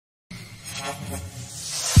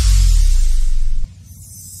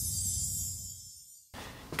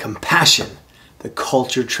Compassion, the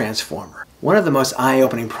culture transformer. One of the most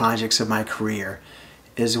eye-opening projects of my career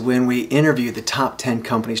is when we interviewed the top 10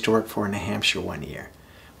 companies to work for in New Hampshire one year.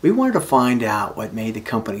 We wanted to find out what made the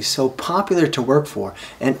company so popular to work for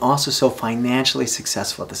and also so financially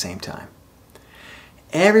successful at the same time.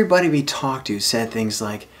 Everybody we talked to said things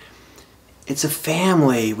like, "It's a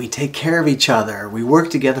family, we take care of each other, we work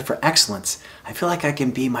together for excellence. I feel like I can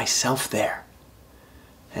be myself there."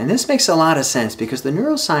 And this makes a lot of sense because the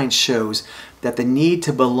neuroscience shows that the need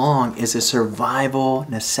to belong is a survival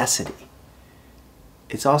necessity.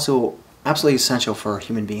 It's also absolutely essential for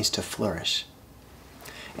human beings to flourish.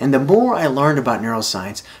 And the more I learned about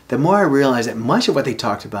neuroscience, the more I realized that much of what they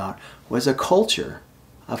talked about was a culture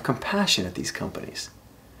of compassion at these companies.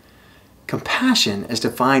 Compassion is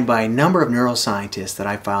defined by a number of neuroscientists that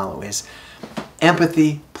I follow as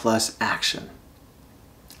empathy plus action.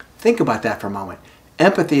 Think about that for a moment.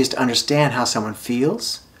 Empathy is to understand how someone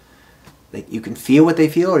feels. Like you can feel what they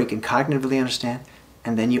feel or you can cognitively understand,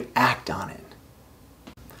 and then you act on it.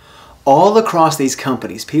 All across these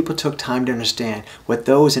companies, people took time to understand what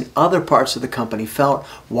those in other parts of the company felt,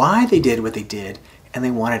 why they did what they did, and they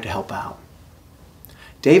wanted to help out.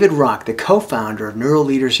 David Rock, the co-founder of Neuro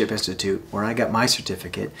Leadership Institute, where I got my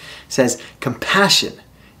certificate, says compassion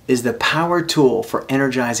is the power tool for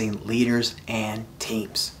energizing leaders and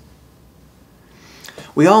teams.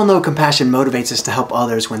 We all know compassion motivates us to help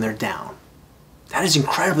others when they're down. That is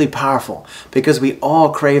incredibly powerful because we all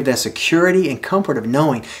crave the security and comfort of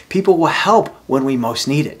knowing people will help when we most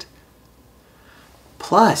need it.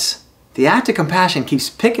 Plus, the act of compassion keeps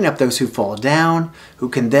picking up those who fall down, who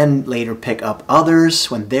can then later pick up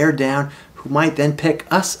others when they're down, who might then pick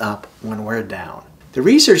us up when we're down. The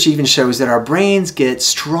research even shows that our brains get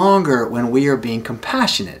stronger when we are being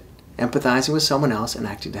compassionate, empathizing with someone else and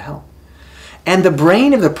acting to help. And the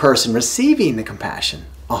brain of the person receiving the compassion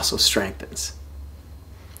also strengthens.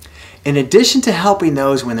 In addition to helping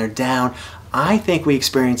those when they're down, I think we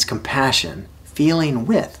experience compassion, feeling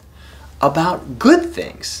with, about good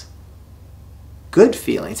things. Good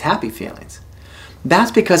feelings, happy feelings.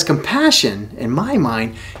 That's because compassion, in my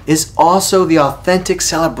mind, is also the authentic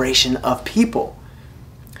celebration of people.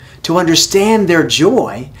 To understand their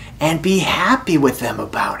joy and be happy with them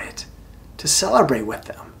about it. To celebrate with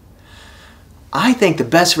them. I think the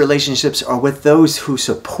best relationships are with those who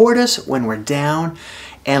support us when we're down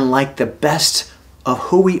and like the best of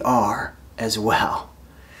who we are as well.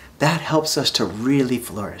 That helps us to really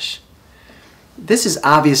flourish. This is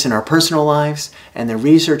obvious in our personal lives, and the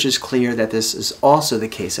research is clear that this is also the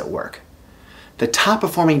case at work. The top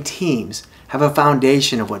performing teams have a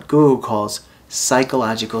foundation of what Google calls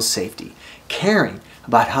psychological safety. Caring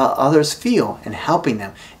about how others feel and helping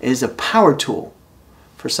them is a power tool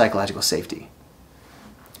for psychological safety.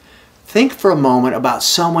 Think for a moment about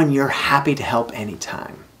someone you're happy to help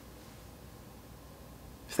anytime.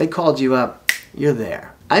 If they called you up, you're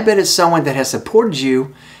there. I bet it's someone that has supported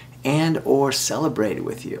you and or celebrated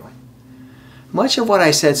with you. Much of what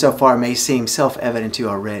I said so far may seem self-evident to you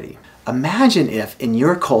already. Imagine if in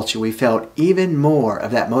your culture we felt even more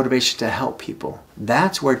of that motivation to help people.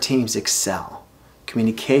 That's where teams excel.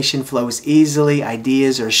 Communication flows easily,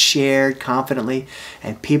 ideas are shared confidently,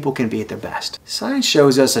 and people can be at their best. Science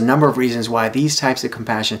shows us a number of reasons why these types of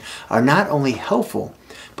compassion are not only helpful,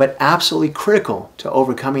 but absolutely critical to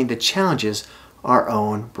overcoming the challenges our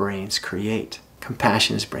own brains create.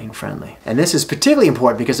 Compassion is brain friendly. And this is particularly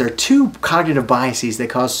important because there are two cognitive biases that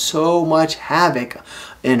cause so much havoc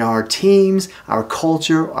in our teams, our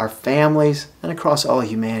culture, our families, and across all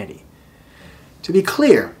humanity. To be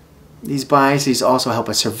clear, these biases also help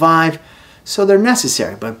us survive, so they're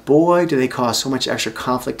necessary, but boy, do they cause so much extra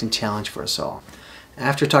conflict and challenge for us all.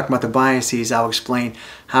 After talking about the biases, I'll explain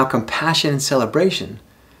how compassion and celebration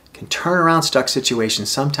can turn around stuck situations,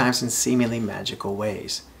 sometimes in seemingly magical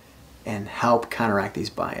ways, and help counteract these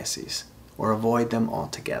biases or avoid them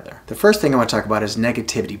altogether. The first thing I want to talk about is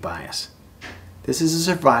negativity bias. This is a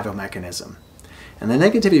survival mechanism. And the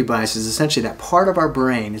negativity bias is essentially that part of our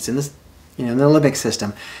brain, it's in this the limbic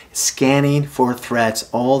system, scanning for threats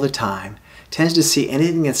all the time, tends to see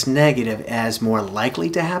anything that's negative as more likely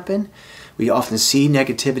to happen. We often see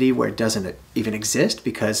negativity where it doesn't even exist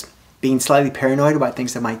because being slightly paranoid about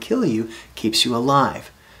things that might kill you keeps you alive.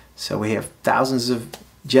 So we have thousands of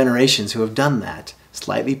generations who have done that,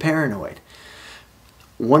 slightly paranoid.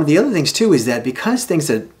 One of the other things too is that because things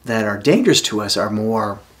that are dangerous to us are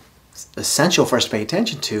more essential for us to pay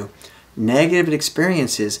attention to, negative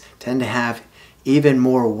experiences tend to have even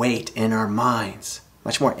more weight in our minds,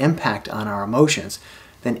 much more impact on our emotions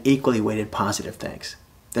than equally weighted positive things.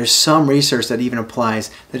 There's some research that even applies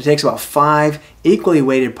that it takes about 5 equally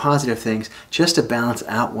weighted positive things just to balance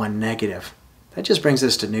out one negative. That just brings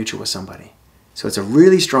us to neutral with somebody. So it's a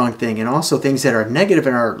really strong thing, and also things that are negative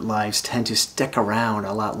in our lives tend to stick around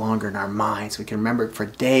a lot longer in our minds. We can remember it for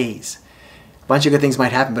days. A bunch of good things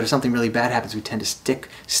might happen, but if something really bad happens, we tend to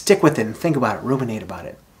stick with it and think about it, ruminate about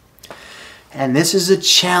it. And this is a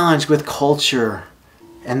challenge with culture,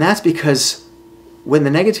 and that's because when the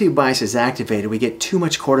negativity bias is activated, we get too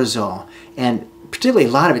much cortisol, and particularly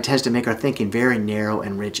a lot of it tends to make our thinking very narrow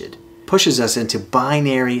and rigid. It pushes us into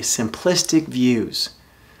binary, simplistic views.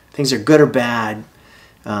 Things are good or bad,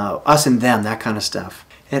 us and them, that kind of stuff.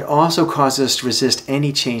 It also causes us to resist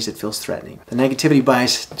any change that feels threatening. The negativity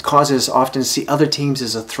bias causes us often to see other teams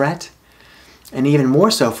as a threat, and even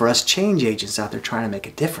more so for us change agents out there trying to make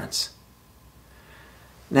a difference.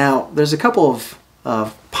 Now, there's a couple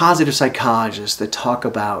of positive psychologists that talk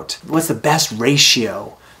about what's the best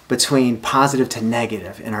ratio between positive to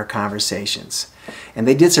negative in our conversations. And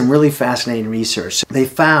they did some really fascinating research. They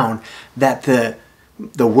found that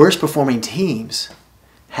the worst performing teams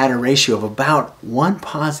had a ratio of about 1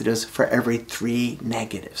 positive for every 3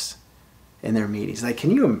 negatives in their meetings. Like,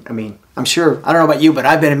 I'm sure, I don't know about you, but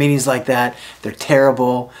I've been in meetings like that. They're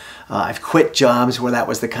terrible. I've quit jobs where that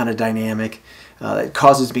was the kind of dynamic that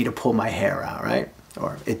causes me to pull my hair out, right?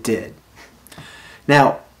 Or it did.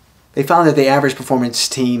 Now, they found that the average performance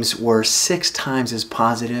teams were 6 times as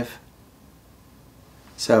positive.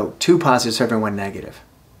 So 2 positives for every 1 negative.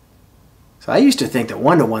 So I used to think that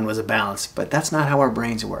 1-to-1 was a balance, but that's not how our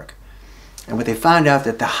brains work. And what they found out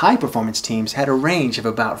that the high performance teams had a range of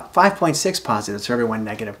about 5.6 positives for every 1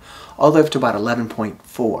 negative, all the way up to about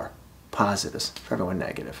 11.4 positives for every 1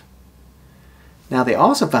 negative. Now they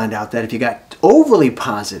also found out that if you got overly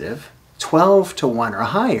positive, 12-to-1 or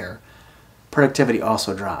higher, productivity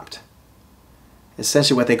also dropped.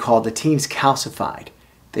 Essentially what they called the teams calcified.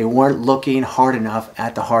 They weren't looking hard enough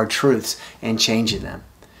at the hard truths and changing them.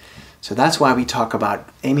 So that's why we talk about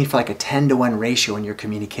aiming for like a 10-to-1 ratio in your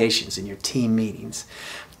communications, in your team meetings,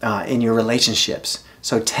 in your relationships.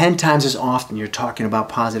 So 10 times as often you're talking about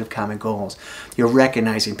positive common goals. You're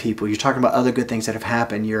recognizing people. You're talking about other good things that have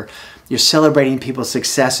happened. You're celebrating people's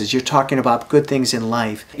successes. You're talking about good things in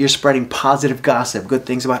life. You're spreading positive gossip, good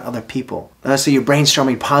things about other people. So you're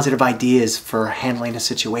brainstorming positive ideas for handling a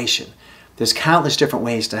situation. There's countless different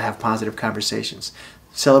ways to have positive conversations.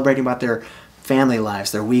 Celebrating about their family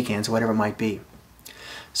lives, their weekends, whatever it might be.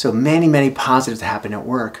 So many, many positives happen at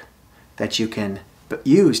work that you can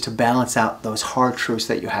use to balance out those hard truths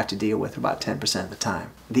that you have to deal with about 10% of the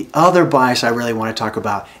time. The other bias I really want to talk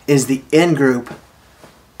about is the in-group,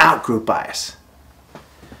 out-group bias.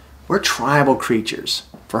 We're tribal creatures.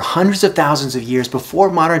 For hundreds of thousands of years before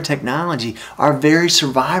modern technology, our very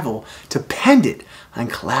survival depended on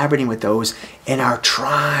collaborating with those in our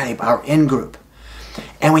tribe, our in-group.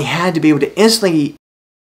 And we had to be able to instantly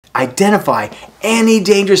identify any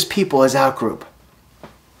dangerous people as out-group.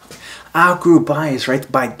 Out-group bias, right,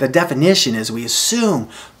 by the definition is we assume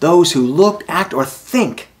those who look, act, or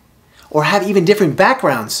think, or have even different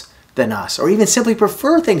backgrounds than us, or even simply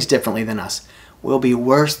prefer things differently than us, will be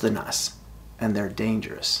worse than us, and they're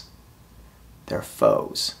dangerous. They're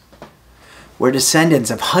foes. We're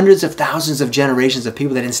descendants of hundreds of thousands of generations of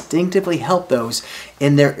people that instinctively help those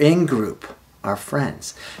in their in-group, our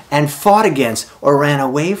friends, and fought against or ran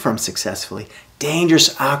away from successfully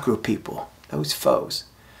dangerous out-group people, those foes.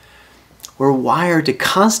 We're wired to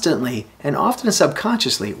constantly, and often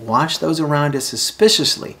subconsciously, watch those around us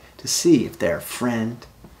suspiciously to see if they're friend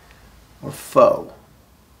or foe.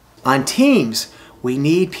 On teams, we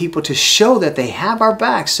need people to show that they have our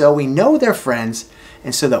back so we know they're friends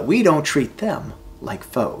and so that we don't treat them like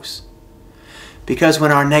foes. Because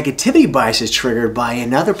when our negativity bias is triggered by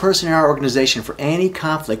another person in our organization for any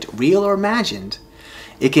conflict, real or imagined,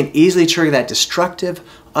 it can easily trigger that destructive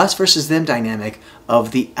us versus them dynamic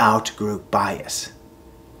of the out-group bias.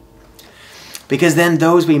 Because then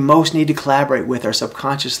those we most need to collaborate with are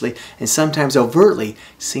subconsciously and sometimes overtly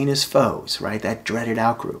seen as foes, right? That dreaded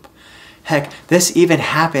out-group. Heck, this even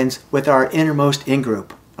happens with our innermost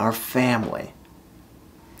in-group, our family.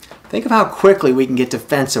 Think of how quickly we can get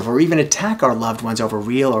defensive or even attack our loved ones over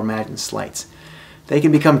real or imagined slights. They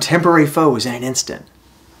can become temporary foes in an instant.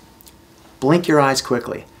 Blink your eyes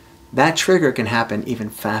quickly. That trigger can happen even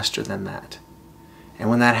faster than that. And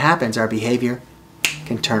when that happens, our behavior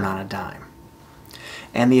can turn on a dime.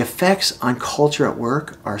 And the effects on culture at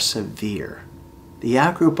work are severe. The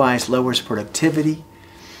out-group bias lowers productivity.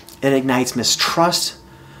 It ignites mistrust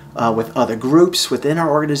with other groups within our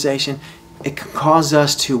organization. It can cause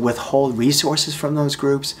us to withhold resources from those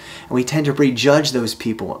groups, and we tend to prejudge those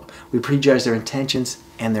people. We prejudge their intentions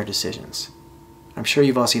and their decisions. I'm sure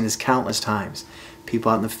you've all seen this countless times.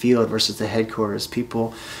 People out in the field versus the headquarters,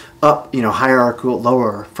 people up, hierarchical,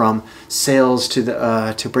 lower, from sales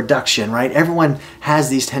to production, right? Everyone has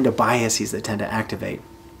these biases that tend to activate.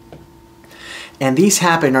 And these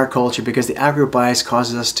happen in our culture because the out-group bias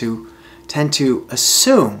causes us to tend to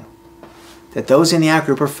assume that those in the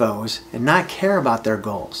out-group are foes and not care about their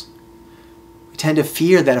goals. We tend to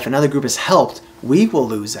fear that if another group is helped, we will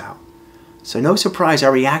lose out. So no surprise,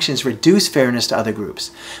 our reactions reduce fairness to other groups.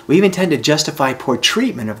 We even tend to justify poor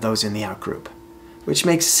treatment of those in the out-group, which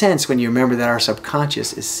makes sense when you remember that our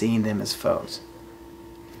subconscious is seeing them as foes.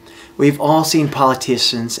 We've all seen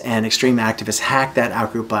politicians and extreme activists hack that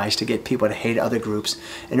out-group bias to get people to hate other groups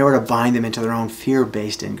in order to bind them into their own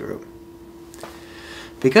fear-based in-group.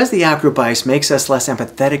 Because the out-group bias makes us less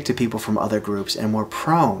empathetic to people from other groups and more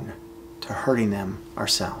prone to hurting them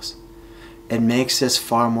ourselves. It makes us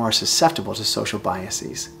far more susceptible to social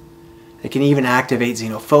biases. It can even activate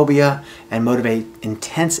xenophobia and motivate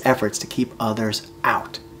intense efforts to keep others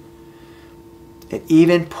out. It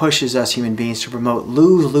even pushes us human beings to promote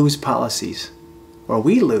lose-lose policies, where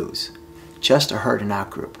we lose just to hurt an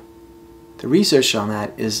out-group. The research on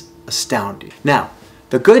that is astounding. Now,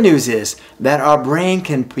 the good news is that our brain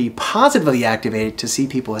can be positively activated to see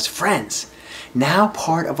people as friends, now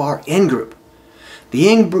part of our in-group. The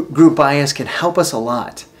in-group bias can help us a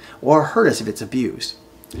lot, or hurt us if it's abused.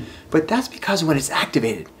 But that's because when it's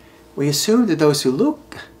activated, we assume that those who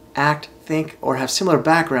look, act, think, or have similar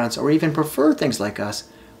backgrounds, or even prefer things like us,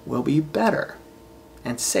 will be better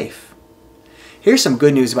and safe. Here's some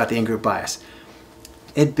good news about the in-group bias.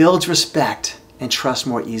 It builds respect and trust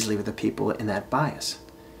more easily with the people in that bias.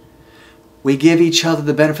 We give each other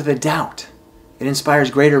the benefit of the doubt. It inspires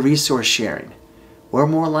greater resource sharing. We're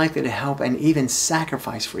more likely to help and even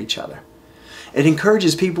sacrifice for each other. It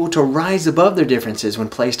encourages people to rise above their differences when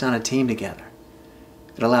placed on a team together.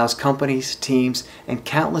 It allows companies, teams, and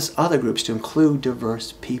countless other groups to include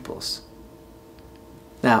diverse peoples.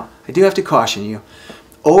 Now, I do have to caution you,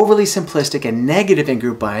 overly simplistic and negative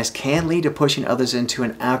in-group bias can lead to pushing others into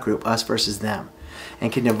an out-group, us versus them,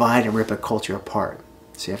 and can divide and rip a culture apart.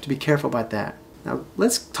 So you have to be careful about that. Now,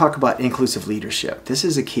 let's talk about inclusive leadership. This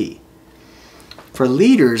is a key. For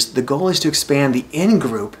leaders, the goal is to expand the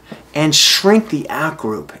in-group and shrink the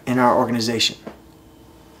out-group in our organization.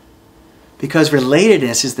 Because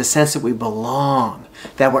relatedness is the sense that we belong,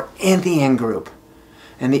 that we're in the in-group.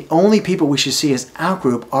 And the only people we should see as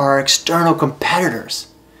out-group are our external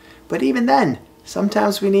competitors. But even then,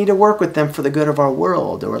 sometimes we need to work with them for the good of our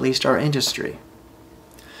world, or at least our industry.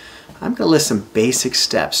 I'm going to list some basic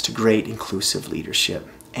steps to great inclusive leadership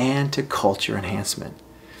and to culture enhancement.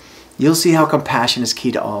 You'll see how compassion is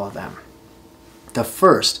key to all of them. The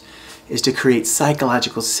first is to create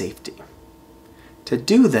psychological safety. To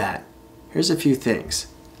do that, here's a few things.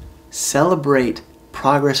 Celebrate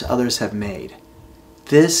progress others have made.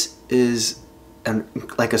 This is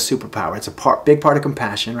like a superpower. It's a big part of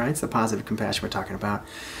compassion, right? It's the positive compassion we're talking about.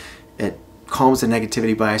 It calms the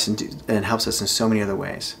negativity bias and helps us in so many other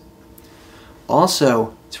ways.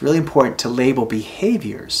 Also, it's really important to label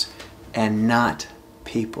behaviors and not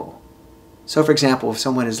people. So for example, if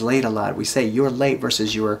someone is late a lot, we say you're late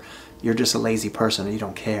versus you're just a lazy person and you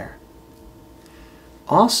don't care.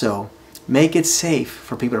 Also, make it safe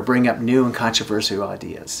for people to bring up new and controversial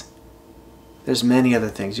ideas. There's many other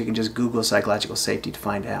things. You can just Google psychological safety to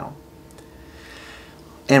find out.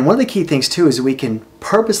 And one of the key things too is we can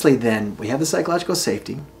purposely we have the psychological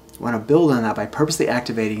safety. We want to build on that by purposely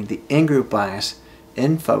activating the in-group bias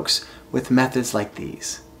in folks with methods like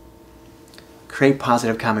these. Create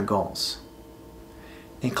positive common goals.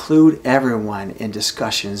 Include everyone in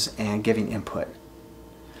discussions and giving input.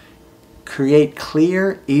 Create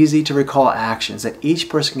clear, easy to recall actions that each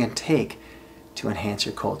person can take to enhance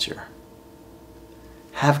your culture.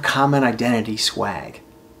 Have common identity swag.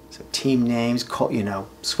 So team names,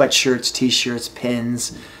 sweatshirts, t-shirts,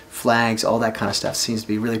 pins, flags, all that kind of stuff seems to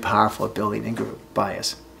be really powerful at building in-group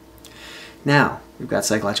bias. Now, we've got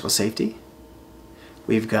psychological safety,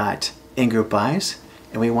 we've got in-group bias,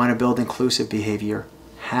 and we want to build inclusive behavior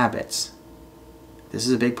habits. This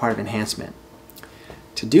is a big part of enhancement.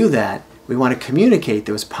 To do that, we want to communicate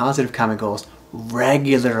those positive common goals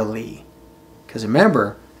regularly. Because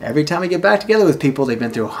remember, every time we get back together with people, they've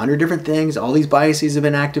been through 100 different things, all these biases have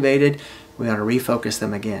been activated, we want to refocus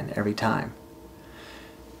them again every time.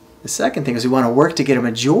 The second thing is we want to work to get a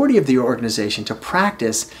majority of the organization to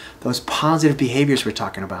practice those positive behaviors we're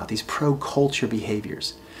talking about, these pro-culture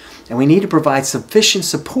behaviors. And we need to provide sufficient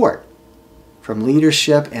support from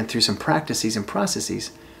leadership and through some practices and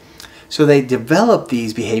processes. So they develop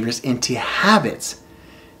these behaviors into habits,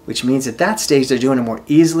 which means at that stage they're doing it more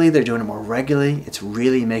easily, they're doing it more regularly. It's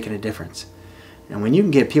really making a difference. And when you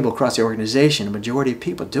can get people across the organization, a majority of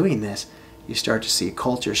people doing this, you start to see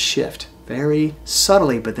culture shift very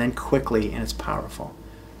subtly, but then quickly, and it's powerful.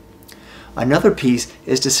 Another piece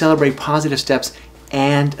is to celebrate positive steps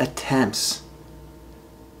and attempts.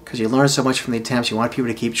 Because you learn so much from the attempts, you want people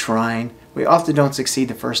to keep trying. We often don't succeed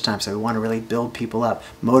the first time, so we want to really build people up,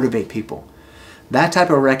 motivate people. That type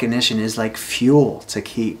of recognition is like fuel to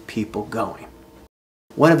keep people going.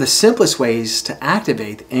 One of the simplest ways to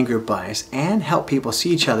activate the in-group bias and help people see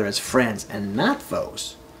each other as friends and not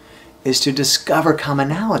foes is to discover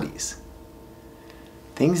commonalities.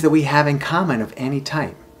 Things that we have in common of any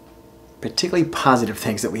type, particularly positive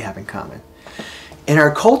things that we have in common. In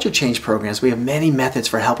our culture change programs, we have many methods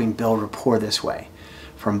for helping build rapport this way.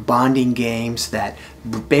 From bonding games that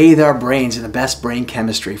bathe our brains in the best brain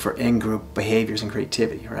chemistry for in-group behaviors and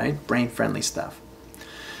creativity, right? Brain-friendly stuff.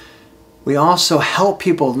 We also help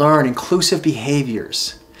people learn inclusive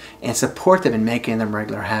behaviors and support them in making them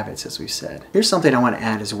regular habits, as we've said. Here's something I want to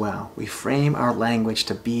add as well. We frame our language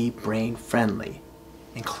to be brain-friendly,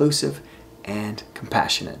 inclusive, and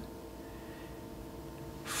compassionate.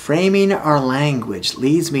 Framing our language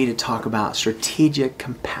leads me to talk about strategic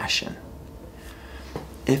compassion.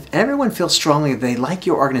 If everyone feels strongly that they like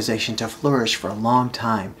your organization to flourish for a long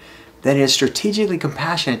time, then it is strategically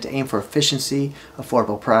compassionate to aim for efficiency,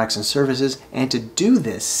 affordable products and services, and to do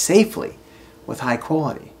this safely with high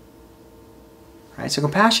quality. Right? So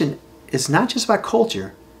compassion is not just about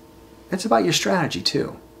culture, it's about your strategy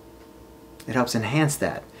too. It helps enhance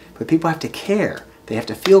that. But people have to care. They have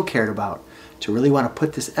to feel cared about to really want to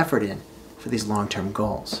put this effort in for these long-term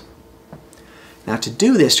goals. Now, to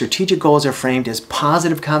do this, strategic goals are framed as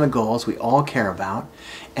positive common goals we all care about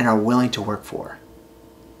and are willing to work for.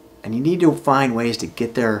 And you need to find ways to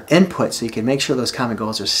get their input so you can make sure those common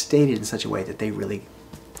goals are stated in such a way that they really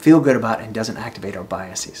feel good about and doesn't activate our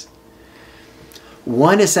biases.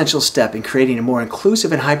 One essential step in creating a more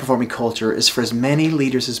inclusive and high-performing culture is for as many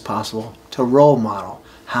leaders as possible to role model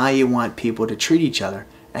how you want people to treat each other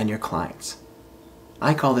and your clients.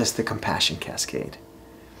 I call this the compassion cascade.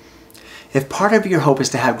 If part of your hope is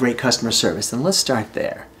to have great customer service, then let's start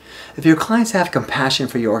there. If your clients have compassion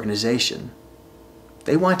for your organization,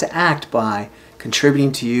 they want to act by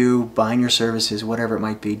contributing to you, buying your services, whatever it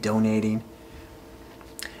might be, donating.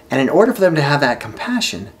 And in order for them to have that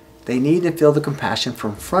compassion, they need to feel the compassion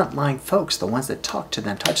from frontline folks, the ones that talk to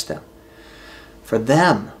them, touch them. For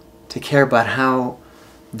them to care about how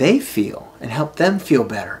they feel and help them feel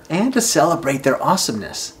better, and to celebrate their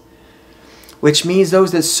awesomeness. Which means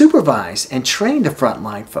those that supervise and train the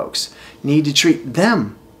frontline folks need to treat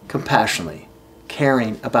them compassionately,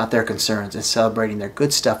 caring about their concerns and celebrating their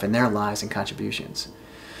good stuff in their lives and contributions.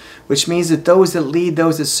 Which means that those that lead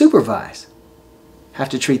those that supervise have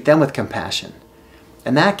to treat them with compassion.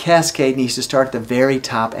 And that cascade needs to start at the very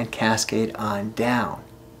top and cascade on down.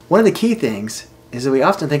 One of the key things is that we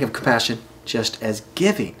often think of compassion just as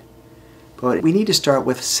giving, but we need to start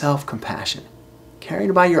with self-compassion, caring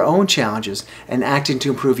about your own challenges and acting to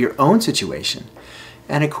improve your own situation,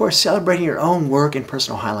 and of course celebrating your own work and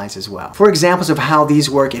personal highlights as well. For examples of how these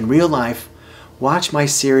work in real life, watch my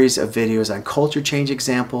series of videos on culture change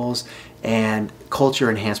examples and culture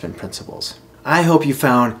enhancement principles. I hope you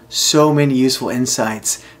found so many useful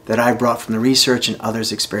insights that I brought from the research and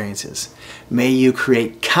others' experiences. May you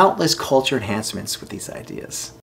create countless culture enhancements with these ideas.